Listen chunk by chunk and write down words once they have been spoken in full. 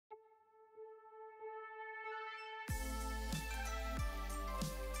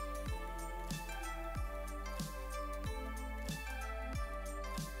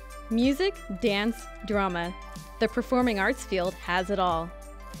Music, dance, drama. The performing arts field has it all.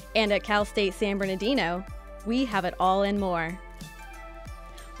 And at Cal State San Bernardino, we have it all and more.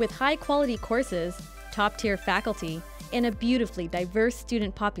 With high-quality courses, top-tier faculty, and a beautifully diverse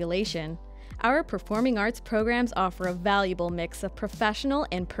student population, our performing arts programs offer a valuable mix of professional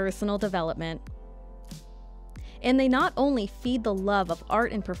and personal development. And they not only feed the love of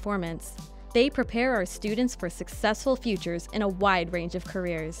art and performance, they prepare our students for successful futures in a wide range of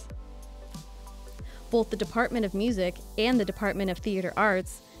careers. Both the Department of Music and the Department of Theater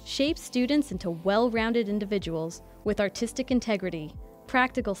Arts shape students into well-rounded individuals with artistic integrity,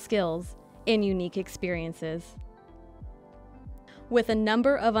 practical skills, and unique experiences. With a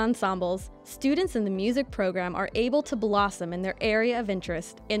number of ensembles, students in the music program are able to blossom in their area of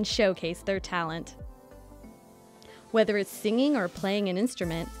interest and showcase their talent. Whether it's singing or playing an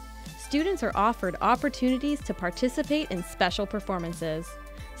instrument, students are offered opportunities to participate in special performances,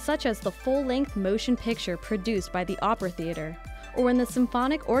 such as the full-length motion picture produced by the Opera Theater, or when the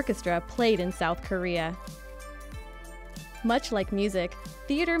symphonic orchestra played in South Korea. Much like music,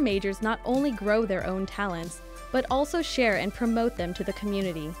 theater majors not only grow their own talents, but also share and promote them to the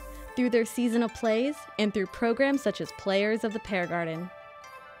community through their season of plays and through programs such as Players of the Pear Garden.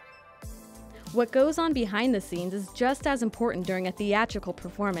 What goes on behind the scenes is just as important during a theatrical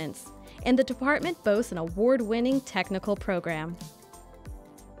performance, and the department boasts an award-winning technical program.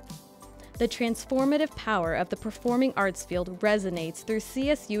 The transformative power of the performing arts field resonates through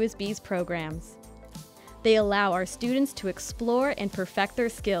CSUSB's programs. They allow our students to explore and perfect their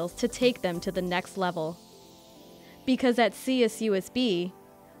skills to take them to the next level. Because at CSUSB,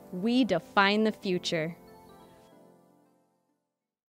 we define the future.